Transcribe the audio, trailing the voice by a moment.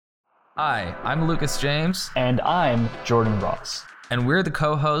Hi, I'm Lucas James. And I'm Jordan Ross. And we're the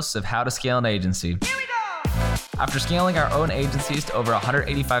co-hosts of How to Scale an Agency. Here we go! After scaling our own agencies to over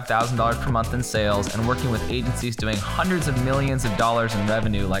 $185,000 per month in sales and working with agencies doing hundreds of millions of dollars in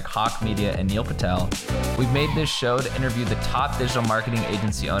revenue like Hawk Media and Neil Patel, we've made this show to interview the top digital marketing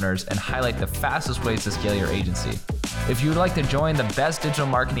agency owners and highlight the fastest ways to scale your agency. If you would like to join the best digital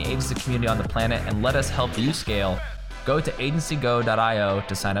marketing agency community on the planet and let us help you scale, go to agencygo.io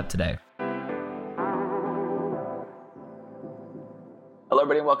to sign up today. Hello,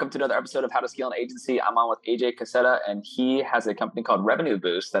 everybody, and welcome to another episode of How to Scale an Agency. I'm on with AJ Casetta, and he has a company called Revenue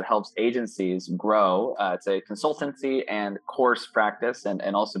Boost that helps agencies grow. It's a consultancy and course practice, and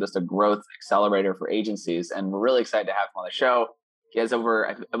also just a growth accelerator for agencies. And we're really excited to have him on the show. He has over,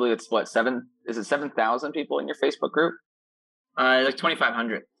 I believe it's 7,000 people in your Facebook group? Like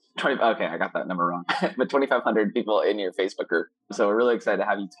 2,500. Okay, I got that number wrong. But 2,500 people in your Facebook group. So we're really excited to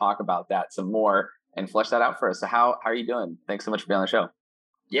have you talk about that some more and flesh that out for us. So how are you doing? Thanks so much for being on the show.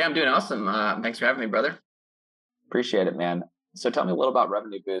 Yeah, I'm doing awesome. Thanks for having me, brother. Appreciate it, man. So tell me a little about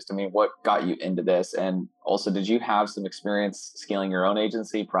Revenue Boost. I mean, what got you into this? And also, did you have some experience scaling your own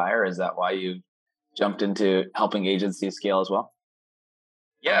agency prior? Is that why you jumped into helping agencies scale as well?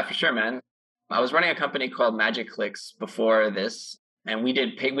 Yeah, for sure, man. I was running a company called Magic Clicks before this, and we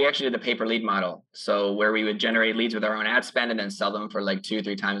actually did the pay per lead model. So where we would generate leads with our own ad spend and then sell them for like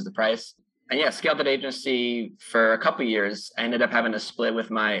 2-3 times the price. And yeah, scaled that agency for a couple of years. I ended up having to split with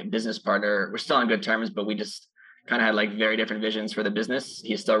my business partner. We're still on good terms, but we just kind of had like very different visions for the business.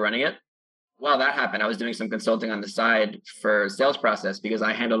 He's still running it. While that happened, I was doing some consulting on the side for sales process because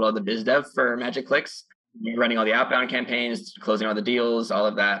I handled all the biz dev for Magic Clicks, running all the outbound campaigns, closing all the deals, all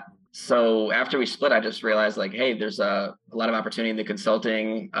of that. So after we split, I just realized like, hey, there's a lot of opportunity in the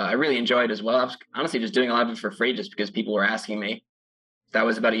consulting. I really enjoyed it as well. I was honestly just doing a lot of it for free just because people were asking me. That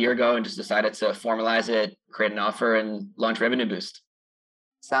was about a year ago and just decided to formalize it, create an offer, and launch Revenue Boost.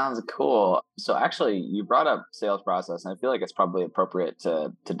 Sounds cool. So actually, you brought up sales process, and I feel like it's probably appropriate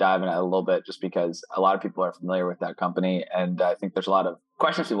to dive in a little bit just because a lot of people are familiar with that company. And I think there's a lot of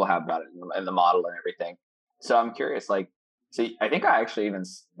questions people have about it and the model and everything. So I'm curious, so I think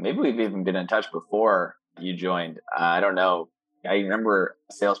maybe we've even been in touch before you joined. I don't know. I remember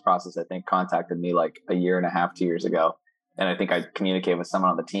sales process, I think, contacted me like a year and a half, 2 years ago. And I think I communicated with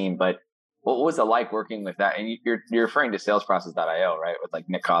someone on the team, but what was it like working with that? And you're referring to salesprocess.io, right? With like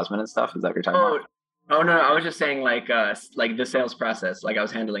Nick Cosman and stuff. Is that what you're talking about? Oh, no, I was just saying like the sales process, like I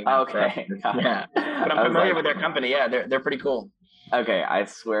was handling that. Okay. Yeah. But I'm familiar with their company. Yeah, they're pretty cool. Okay. I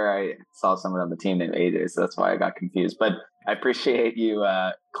swear I saw someone on the team named AJ, so that's why I got confused. But I appreciate you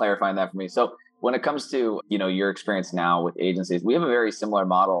clarifying that for me. So when it comes to, your experience now with agencies, we have a very similar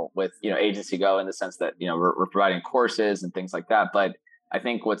model with, Agency Go in the sense that, we're providing courses and things like that. But I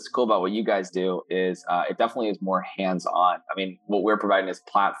think what's cool about what you guys do is it definitely is more hands-on. I mean, what we're providing is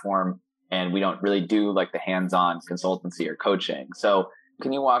platform, and we don't really do like the hands-on consultancy or coaching. So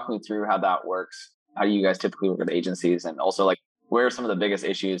can you walk me through how that works? How do you guys typically work with agencies? And also like, where are some of the biggest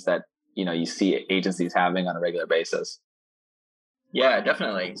issues that, you see agencies having on a regular basis? Yeah,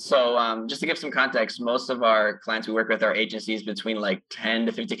 definitely. So just to give some context, most of our clients we work with are agencies between like 10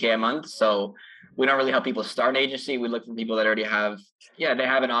 to 50K a month. So we don't really help people start an agency. We look for people that already they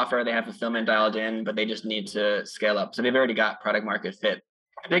have an offer, they have fulfillment dialed in, but they just need to scale up. So they've already got product market fit.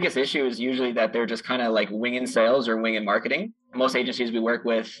 The biggest issue is usually that they're just kind of like winging sales or winging marketing. Most agencies we work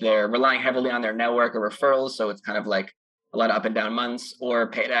with, they're relying heavily on their network or referrals. So it's kind of like a lot of up and down months, or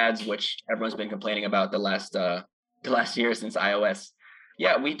paid ads, which everyone's been complaining about the last year since iOS.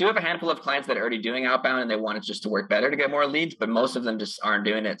 Yeah, we do have a handful of clients that are already doing outbound and they want it just to work better to get more leads, but most of them just aren't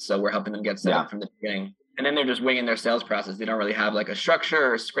doing it. So we're helping them get set up from the beginning. And then they're just winging their sales process. They don't really have like a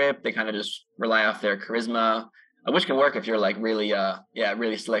structure or script. They kind of just rely off their charisma, which can work if you're like really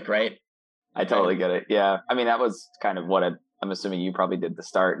slick, right? I totally get it. Yeah. I mean, that was kind of what I'm assuming you probably did the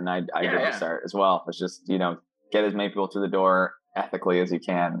start, and I did the start as well. It's just, get as many people through the door ethically as you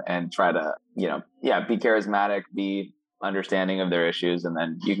can and try to, be charismatic, be understanding of their issues, and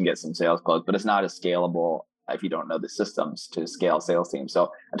then you can get some sales closed. But it's not as scalable if you don't know the systems to scale sales teams. So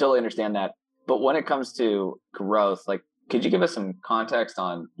I totally understand that. But when it comes to growth, like, could you give us some context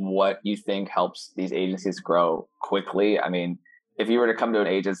on what you think helps these agencies grow quickly? I mean, if you were to come to an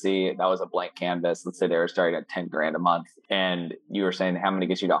agency that was a blank canvas, let's say they were starting at 10 grand a month, and you were saying, how many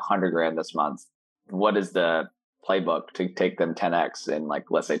gets you to 100 grand this month? What is the playbook to take them 10x in, like,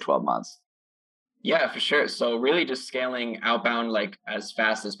 let's say 12 months? Yeah, for sure. So really just scaling outbound like as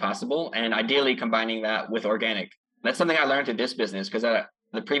fast as possible, and ideally combining that with organic. That's something I learned through this business, because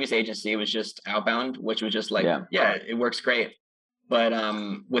the previous agency was just outbound, which was just like, it works great. But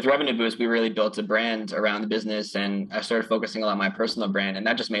with Revenue Boost, we really built a brand around the business, and I started focusing a lot on my personal brand, and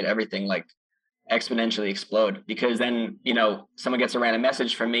that just made everything like exponentially explode. Because then, someone gets a random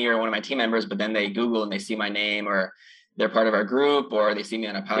message from me or one of my team members, but then they Google and they see my name, or they're part of our group, or they see me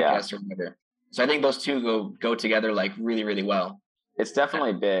on a podcast or whatever. So I think those two go together like really, really well. It's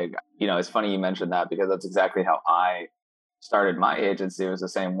definitely big. It's funny you mentioned that, because that's exactly how I started my agency. It was the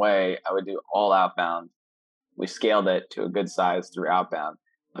same way. I would do all outbound. We scaled it to a good size through outbound,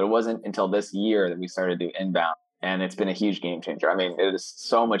 but it wasn't until this year that we started to do inbound. And it's been a huge game changer. I mean, it is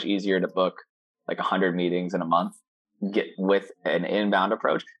so much easier to book like 100 meetings in a month, get with an inbound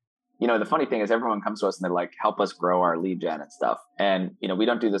approach. The funny thing is everyone comes to us and they're like, help us grow our lead gen and stuff. And, we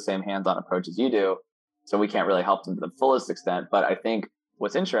don't do the same hands-on approach as you do. So we can't really help them to the fullest extent. But I think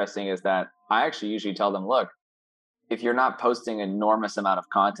what's interesting is that I actually usually tell them, look, if you're not posting an enormous amount of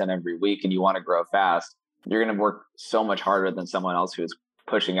content every week and you want to grow fast, you're going to work so much harder than someone else who's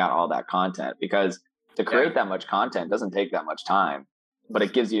pushing out all that content, because to create that much content doesn't take that much time, but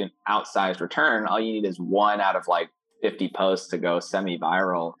it gives you an outsized return. All you need is 1 out of like 50 posts to go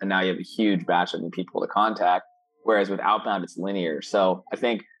semi-viral, and now you have a huge batch of new people to contact. Whereas with outbound, it's linear. So I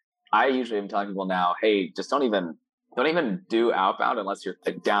think I usually am telling people now, hey, just don't even do outbound unless you're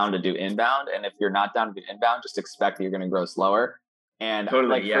down to do inbound. And if you're not down to do inbound, just expect that you're going to grow slower. And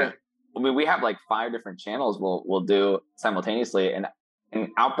totally, we have like 5 different channels we'll do simultaneously, and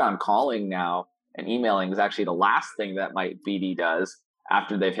outbound calling now and emailing is actually the last thing that my BD does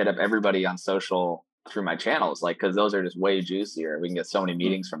after they've hit up everybody on social through my channels, like, because those are just way juicier. We can get so many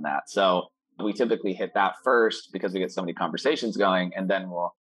meetings from that. So we typically hit that first because we get so many conversations going, and then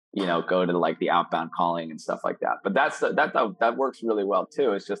we'll go to like the outbound calling and stuff like that. But that works really well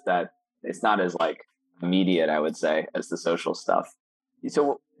too. It's just that it's not as like immediate, I would say, as the social stuff.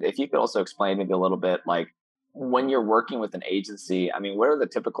 So if you could also explain maybe a little bit, like, when you're working with an agency, I mean, what are the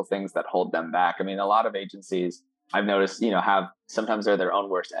typical things that hold them back? I mean, a lot of agencies I've noticed, sometimes they're their own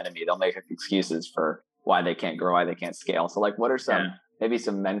worst enemy. They'll make excuses for why they can't grow, why they can't scale. So like, what are maybe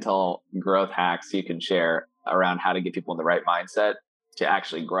some mental growth hacks you can share around how to get people in the right mindset to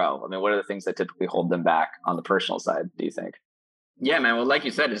actually grow? I mean, what are the things that typically hold them back on the personal side, do you think? Yeah, man. Well, like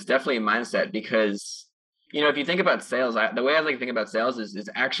you said, it's definitely a mindset, because, if you think about sales, the way I like to think about sales is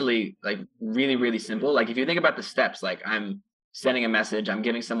actually like really, really simple. Like if you think about the steps, like I'm sending a message, I'm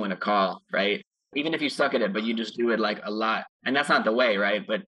giving someone a call, right? Even if you suck at it, but you just do it like a lot, and that's not the way, right?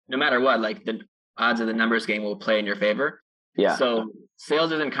 But no matter what, like the odds of the numbers game will play in your favor. Yeah. So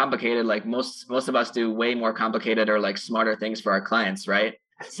sales isn't complicated. Like most of us do way more complicated or like smarter things for our clients, right?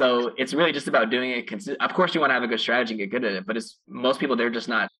 So it's really just about doing it. Of course, you want to have a good strategy and get good at it, but most people, they're just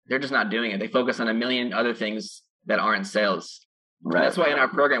not doing it. They focus on a million other things that aren't sales. Right. And that's why in our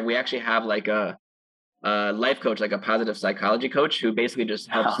program, we actually have like a life coach, like a positive psychology coach, who basically just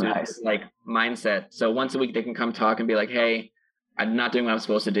helps students like mindset. So once a week, they can come talk and be like, hey, I'm not doing what I'm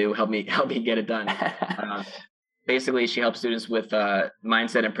supposed to do. Help me get it done. Basically, she helps students with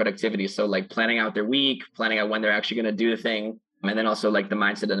mindset and productivity. So like planning out their week, planning out when they're actually going to do the thing. And then also like the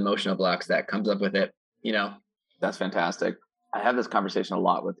mindset and emotional blocks that comes up with it, That's fantastic. I have this conversation a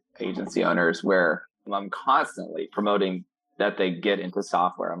lot with agency owners where I'm constantly promoting that they get into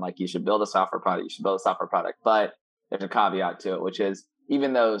software. I'm like, you should build a software product. But there's a caveat to it, which is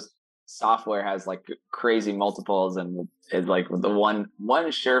even though software has like crazy multiples and is like the one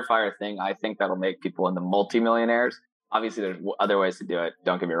surefire thing I think that'll make people into multimillionaires. Obviously, there's other ways to do it.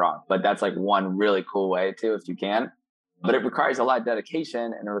 Don't get me wrong. But that's like one really cool way too, if you can. But it requires a lot of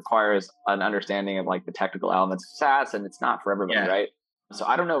dedication, and it requires an understanding of like the technical elements of SaaS, and it's not for everybody, right? So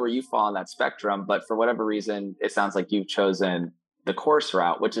I don't know where you fall on that spectrum, but for whatever reason, it sounds like you've chosen the course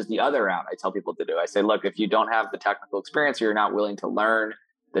route, which is the other route I tell people to do. I say, look, if you don't have the technical experience or you're not willing to learn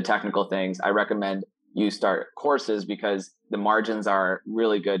the technical things, I recommend you start courses, because the margins are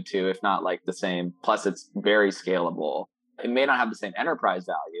really good too, if not like the same. Plus, it's very scalable. It may not have the same enterprise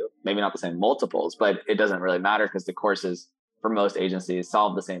value, maybe not the same multiples, but it doesn't really matter, because the courses for most agencies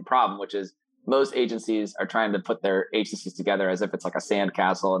solve the same problem, which is most agencies are trying to put their agencies together as if it's like a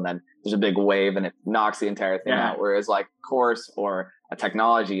sandcastle, and then there's a big wave and it knocks the entire thing out. Whereas like course or a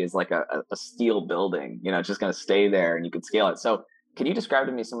technology is like a steel building, it's just going to stay there and you can scale it. So can you describe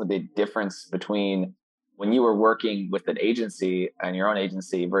to me some of the difference between when you were working with an agency and your own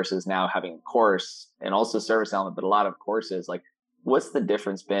agency versus now having a course and also service element, but a lot of courses? Like, what's the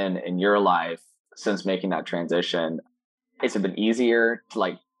difference been in your life since making that transition? Has it been easier to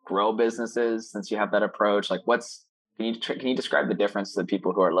like grow businesses since you have that approach? Like, can you describe the difference to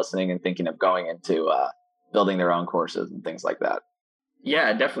people who are listening and thinking of going into building their own courses and things like that?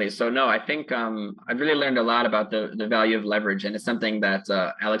 Yeah, definitely. So no, I think I've really learned a lot about the value of leverage, and it's something that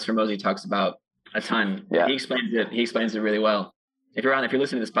Alex Hormozi talks about a ton. Yeah. He explains it. He explains it really well. If you're listening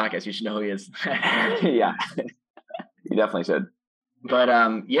to this podcast, you should know who he is. Yeah, you definitely should. But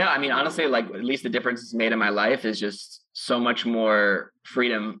yeah, I mean, honestly, like at least the difference it's made in my life is just so much more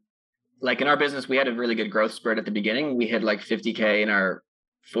freedom. Like in our business, we had a really good growth spurt at the beginning. We hit like 50K in our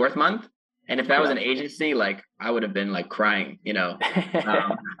 4th month. And if that was an agency, like I would have been like crying, you know.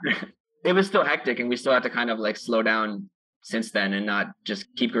 It was still hectic, and we still had to kind of like slow down since then and not just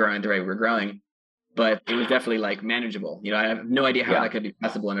keep growing at the rate we're growing. But it was definitely like manageable. You know, I have no idea how that could be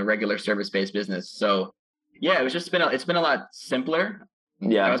possible in a regular service-based business. So yeah, it's been a lot simpler.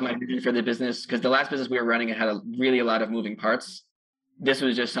 Yeah. That was my vision for the business, because the last business we were running, it had really a lot of moving parts. This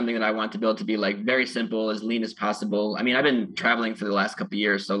was just something that I want to build to be like very simple, as lean as possible. I mean, I've been traveling for the last couple of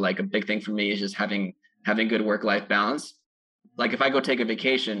years, so like a big thing for me is just having good work-life balance. Like if I go take a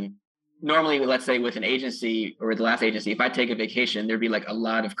vacation, normally, let's say with an agency or the last agency, if I take a vacation, there'd be like a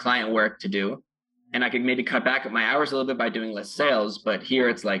lot of client work to do, and I could maybe cut back my hours a little bit by doing less sales. But here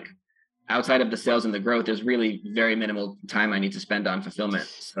it's like outside of the sales and the growth, there's really very minimal time I need to spend on fulfillment.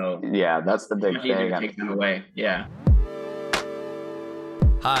 So yeah, that's the big thing. Take them away. Yeah.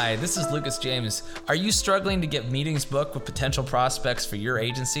 Hi, this is Lucas James. Are you struggling to get meetings booked with potential prospects for your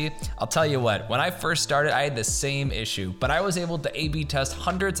agency? I'll tell you what, when I first started, I had the same issue, but I was able to A/B test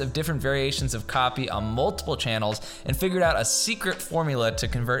hundreds of different variations of copy on multiple channels and figured out a secret formula to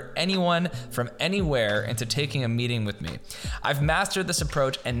convert anyone from anywhere into taking a meeting with me. I've mastered this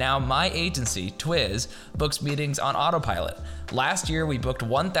approach, and now my agency, Twiz, books meetings on autopilot. Last year, we booked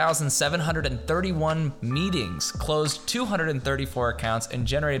 1,731 meetings, closed 234 accounts, and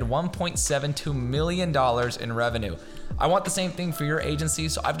generated $1.72 million in revenue. I want the same thing for your agency,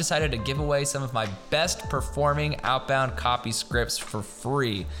 so I've decided to give away some of my best performing outbound copy scripts for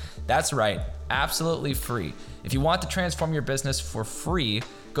free. That's right, absolutely free. If you want to transform your business for free,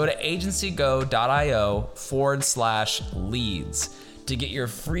 go to agencygo.io/leads to get your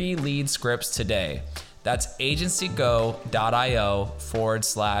free lead scripts today. That's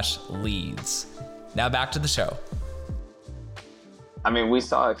agencygo.io/leads. Now back to the show. I mean, we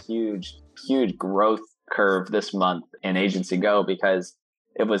saw a huge growth curve this month in Agency Go, because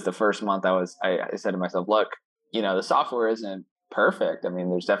it was the first month I said to myself, look, you know, the software isn't perfect. I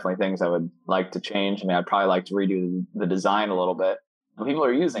mean, there's definitely things I would like to change. I mean, I'd probably like to redo the design a little bit. And people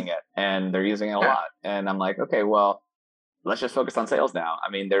are using it, and they're using it a lot. And I'm like, okay, well, let's just focus on sales now. I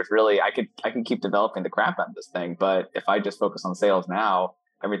mean, there's really, I can keep developing the crap out of this thing, but if I just focus on sales now,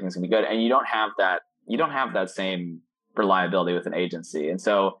 everything's gonna be good. And you don't have that same reliability with an agency. And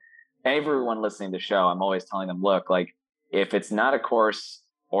so everyone listening to the show, I'm always telling them, look, like if it's not a course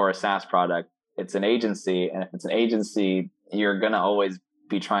or a SaaS product, it's an agency. And if it's an agency, you're going to always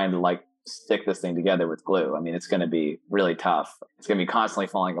be trying to like stick this thing together with glue. I mean, it's going to be really tough. It's going to be constantly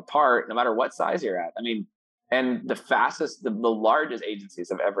falling apart no matter what size you're at. I mean, and the largest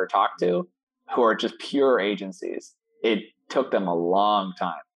agencies I've ever talked to, who are just pure agencies, it took them a long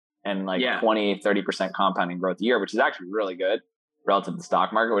time, and like 20-30% compounding growth a year, which is actually really good relative to the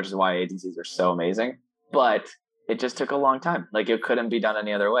stock market, which is why agencies are so amazing. But it just took a long time. Like it couldn't be done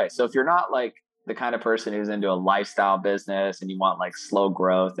any other way. So if you're not like the kind of person who's into a lifestyle business and you want like slow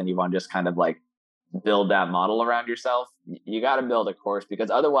growth and you want to just kind of like build that model around yourself, you got to build a course, because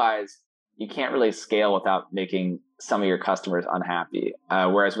otherwise you can't really scale without making some of your customers unhappy.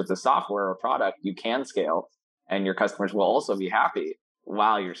 Whereas with the software or product, you can scale and your customers will also be happy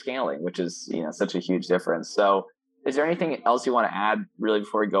while you're scaling, which is, you know, such a huge difference. So is there anything else you want to add really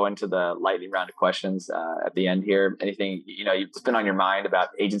before we go into the lightning round of questions at the end here? Anything, you know, you've been on your mind about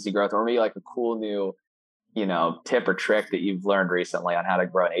agency growth, or maybe like a cool new, you know, tip or trick that you've learned recently on how to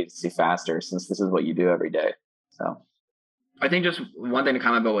grow an agency faster, since this is what you do every day? So I think just one thing to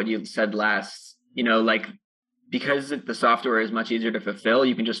comment about what you said last, you know, like because the software is much easier to fulfill,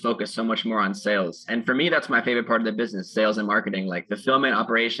 you can just focus so much more on sales. And for me, that's my favorite part of the business, sales and marketing, like fulfillment,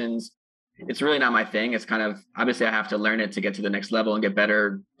 operations. It's really not my thing. It's kind of, obviously I have to learn it to get to the next level and get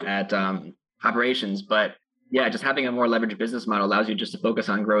better at operations. But yeah, just having a more leveraged business model allows you just to focus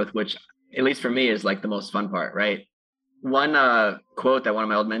on growth, which at least for me is like the most fun part, right? One quote that one of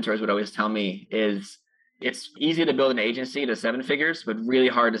my old mentors would always tell me is, it's easy to build an agency to 7 figures, but really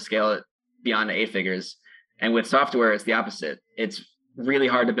hard to scale it beyond 8 figures. And with software, it's the opposite. It's really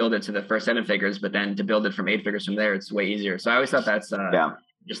hard to build it to the first 7 figures, but then to build it from 8 figures from there, it's way easier. So I always thought that's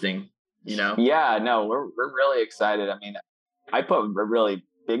interesting, you know? Yeah, no, we're really excited. I mean, I put a really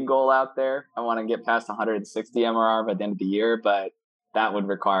big goal out there. I want to get past 160 MRR by the end of the year, but that would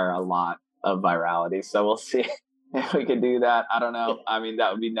require a lot of virality. So we'll see. if we could do that. I don't know. I mean,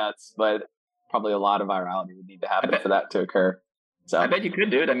 that would be nuts, but probably a lot of virality would need to happen for that to occur. So I bet you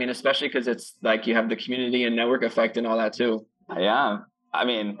could do it. I mean, especially because it's like you have the community and network effect and all that too. Yeah. I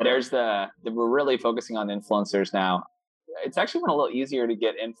mean, we're really focusing on influencers now. It's actually been a little easier to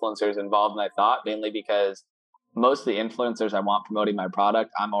get influencers involved than I thought, mainly because most of the influencers I want promoting my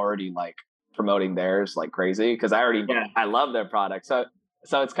product, I'm already like promoting theirs like crazy because I love their product. So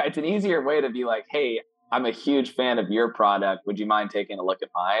it's an easier way to be like, hey, I'm a huge fan of your product. Would you mind taking a look at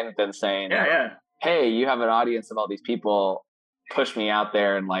mine? Than saying, hey, you have an audience of all these people. Push me out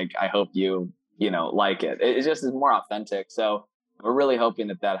there, and like I hope you like it. It just is more authentic. So we're really hoping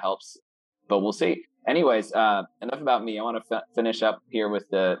that helps, but we'll see. Anyways, enough about me. I want to finish up here with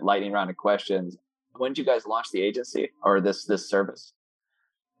the lightning round of questions. When did you guys launch the agency or this service?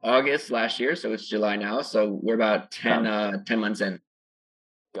 August last year, so it's July now. So we're about 10 months in.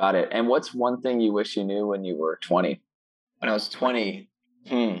 Got it. And what's one thing you wish you knew when you were 20? When I was 20,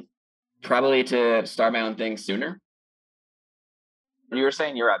 probably to start my own thing sooner. You were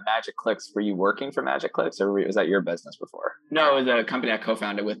saying you're at Magic Clicks. Were you working for Magic Clicks, or was that your business before? No, it was a company I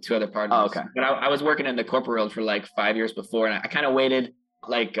co-founded with 2 other partners. Oh, okay. But I was working in the corporate world for like 5 years before, and I kind of waited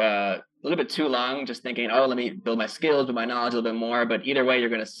like a little bit too long, just thinking, oh, let me build my skills, build my knowledge a little bit more. But either way, you're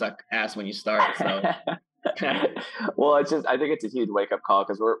going to suck ass when you start. So. Well, I think it's a huge wake up call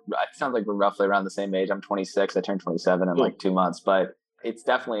because it sounds like we're roughly around the same age. I'm 26. I turned 27 in like 2 months, but it's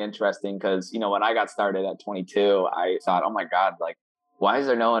definitely interesting because, when I got started at 22, I thought, oh my God, like, why is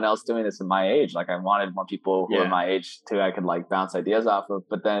there no one else doing this in my age? Like I wanted more people who are my age too. I could like bounce ideas off of,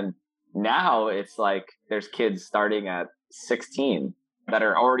 but then now it's like, there's kids starting at 16 that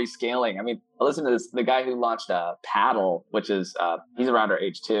are already scaling. I mean, listen to this, the guy who launched Paddle, which is, he's around our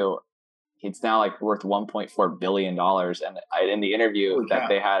age too. It's now like worth $1.4 billion. And in the interview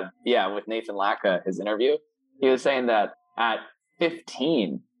they had, with Nathan Lacka, his interview, he was saying that at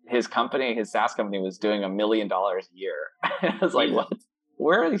 15, his SaaS company was doing $1 million a year. I was like, what?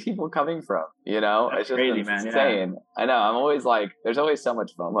 Where are these people coming from? That's it's just crazy, insane. Man. I know. I'm always like, there's always so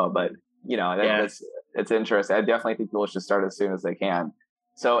much FOMO, but it's interesting. I definitely think people should start as soon as they can.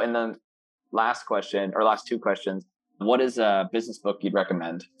 So, and then last two questions. What is a business book you'd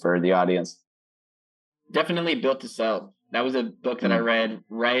recommend for the audience? Definitely Built to Sell. That was a book that I read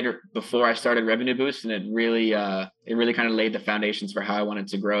right before I started Revenue Boost, and it really kind of laid the foundations for how I wanted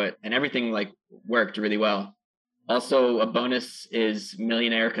to grow it, and everything like worked really well. Also, a bonus is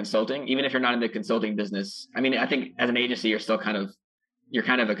Millionaire Consulting. Even if you're not in the consulting business, I mean, I think as an agency, you're kind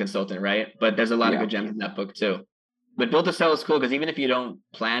of a consultant, right? But there's a lot of good gems in that book too. But Built to Sell is cool because even if you don't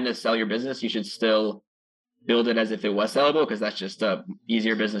plan to sell your business, you should still build it as if it was sellable because that's just a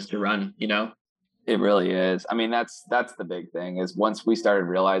easier business to run, It really is. I mean, that's the big thing is once we started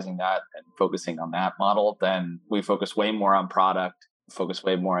realizing that and focusing on that model, then we focus way more on product, focus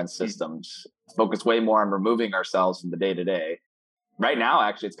way more on systems, focus way more on removing ourselves from the day to day. Right now,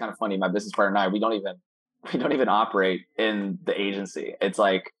 actually, it's kind of funny. My business partner and I, we don't even operate in the agency. It's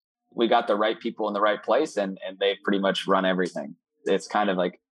like we got the right people in the right place and they pretty much run everything. It's kind of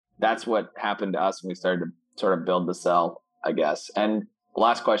like that's what happened to us when we started to sort of build the Sell, I guess. And the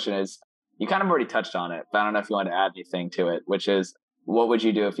last question is, you kind of already touched on it, but I don't know if you want to add anything to it, which is what would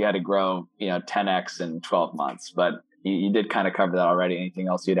you do if you had to grow, 10x in 12 months? But you did kind of cover that already. Anything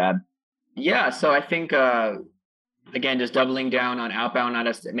else you'd add? Yeah. So I think, again, just doubling down on outbound,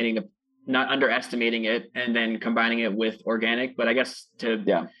 not underestimating it, and then combining it with organic. But I guess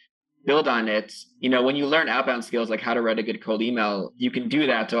to build on it, when you learn outbound skills, like how to write a good cold email, you can do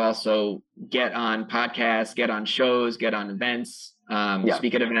that to also get on podcasts, get on shows, get on events,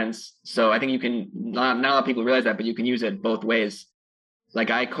 speak at events. So I think you can, not a lot of people realize that, but you can use it both ways.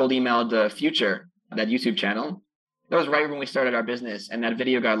 Like I cold emailed Future, that YouTube channel. That was right when we started our business. And that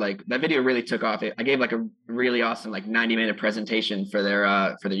video really took off. I gave like a really awesome, 90-minute presentation for their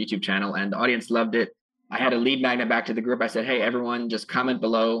YouTube channel, and the audience loved it. I had a lead magnet back to the group. I said, hey, everyone, just comment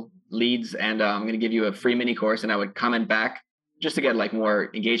below leads, and I'm going to give you a free mini course. And I would comment back just to get more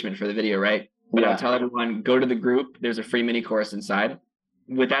engagement for the video, right? But I'll tell everyone, go to the group. There's a free mini course inside.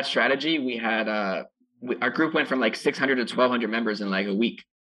 With that strategy, we had our group went from 600 to 1,200 members in a week.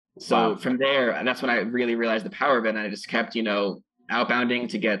 So from there, that's when I really realized the power of it. And I just kept, outbounding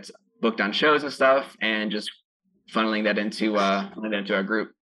to get booked on shows and stuff, and just funneling that into our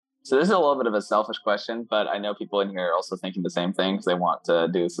group. So this is a little bit of a selfish question, but I know people in here are also thinking the same thing because they want to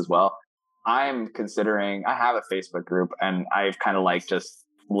do this as well. I'm considering, I have a Facebook group and I've kind of just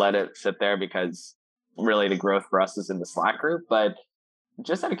let it sit there because really the growth for us is in the Slack group. But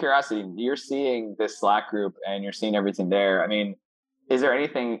just out of curiosity, you're seeing this Slack group and you're seeing everything there. I mean, is there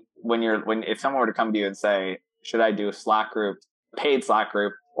anything if someone were to come to you and say, should I do a Slack group, paid Slack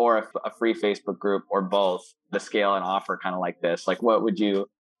group, or a free Facebook group, or both, to scale an offer kind of like this? Like, what would you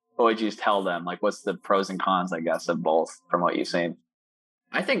tell them? Like, what's the pros and cons, I guess, of both from what you've seen?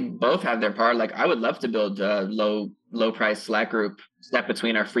 I think both have their part. Like, I would love to build a low price Slack group step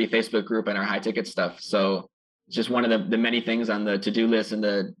between our free Facebook group and our high ticket stuff. So it's just one of the many things on the to-do list and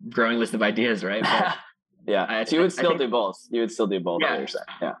the growing list of ideas, right? But yeah. So you would still do both. You would still do both. Yeah. You're saying.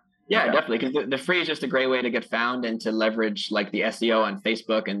 Yeah. Yeah, Okay. definitely. Because the free is just a great way to get found and to leverage like the SEO on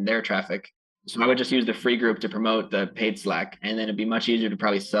Facebook and their traffic. So I would just use the free group to promote the paid Slack, and then it'd be much easier to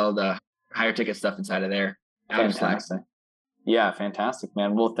probably sell the higher ticket stuff inside of there. Out of Slack. Fantastic. Yeah, fantastic,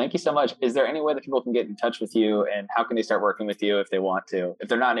 man. Well, thank you so much. Is there any way that people can get in touch with you, and how can they start working with you if they want to? If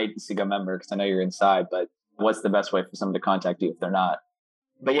they're not an Agency Go member, because I know you're inside, but what's the best way for someone to contact you if they're not?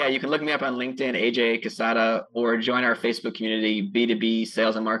 But yeah, you can look me up on LinkedIn, AJ Quesada, or join our Facebook community, B2B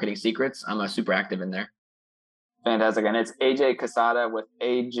Sales and Marketing Secrets. I'm super active in there. Fantastic. And it's AJ Quesada with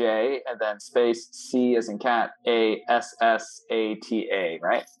AJ and then space C as in cat, ASSATA,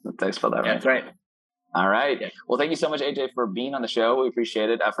 right? Did I spell that right? Yeah, that's right. All right. Yeah. Well, thank you so much, AJ, for being on the show. We appreciate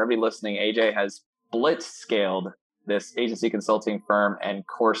it. For everybody listening, AJ has blitz scaled this agency consulting firm and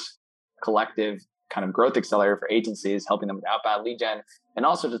course collective kind of growth accelerator for agencies, helping them with outbound lead gen and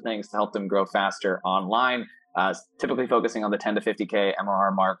all sorts of things to help them grow faster online, typically focusing on the 10 to 50K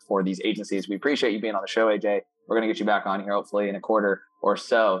MRR mark for these agencies. We appreciate you being on the show, AJ. We're going to get you back on here hopefully in a quarter or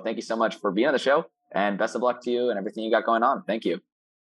so. Thank you so much for being on the show, and best of luck to you and everything you got going on. Thank you.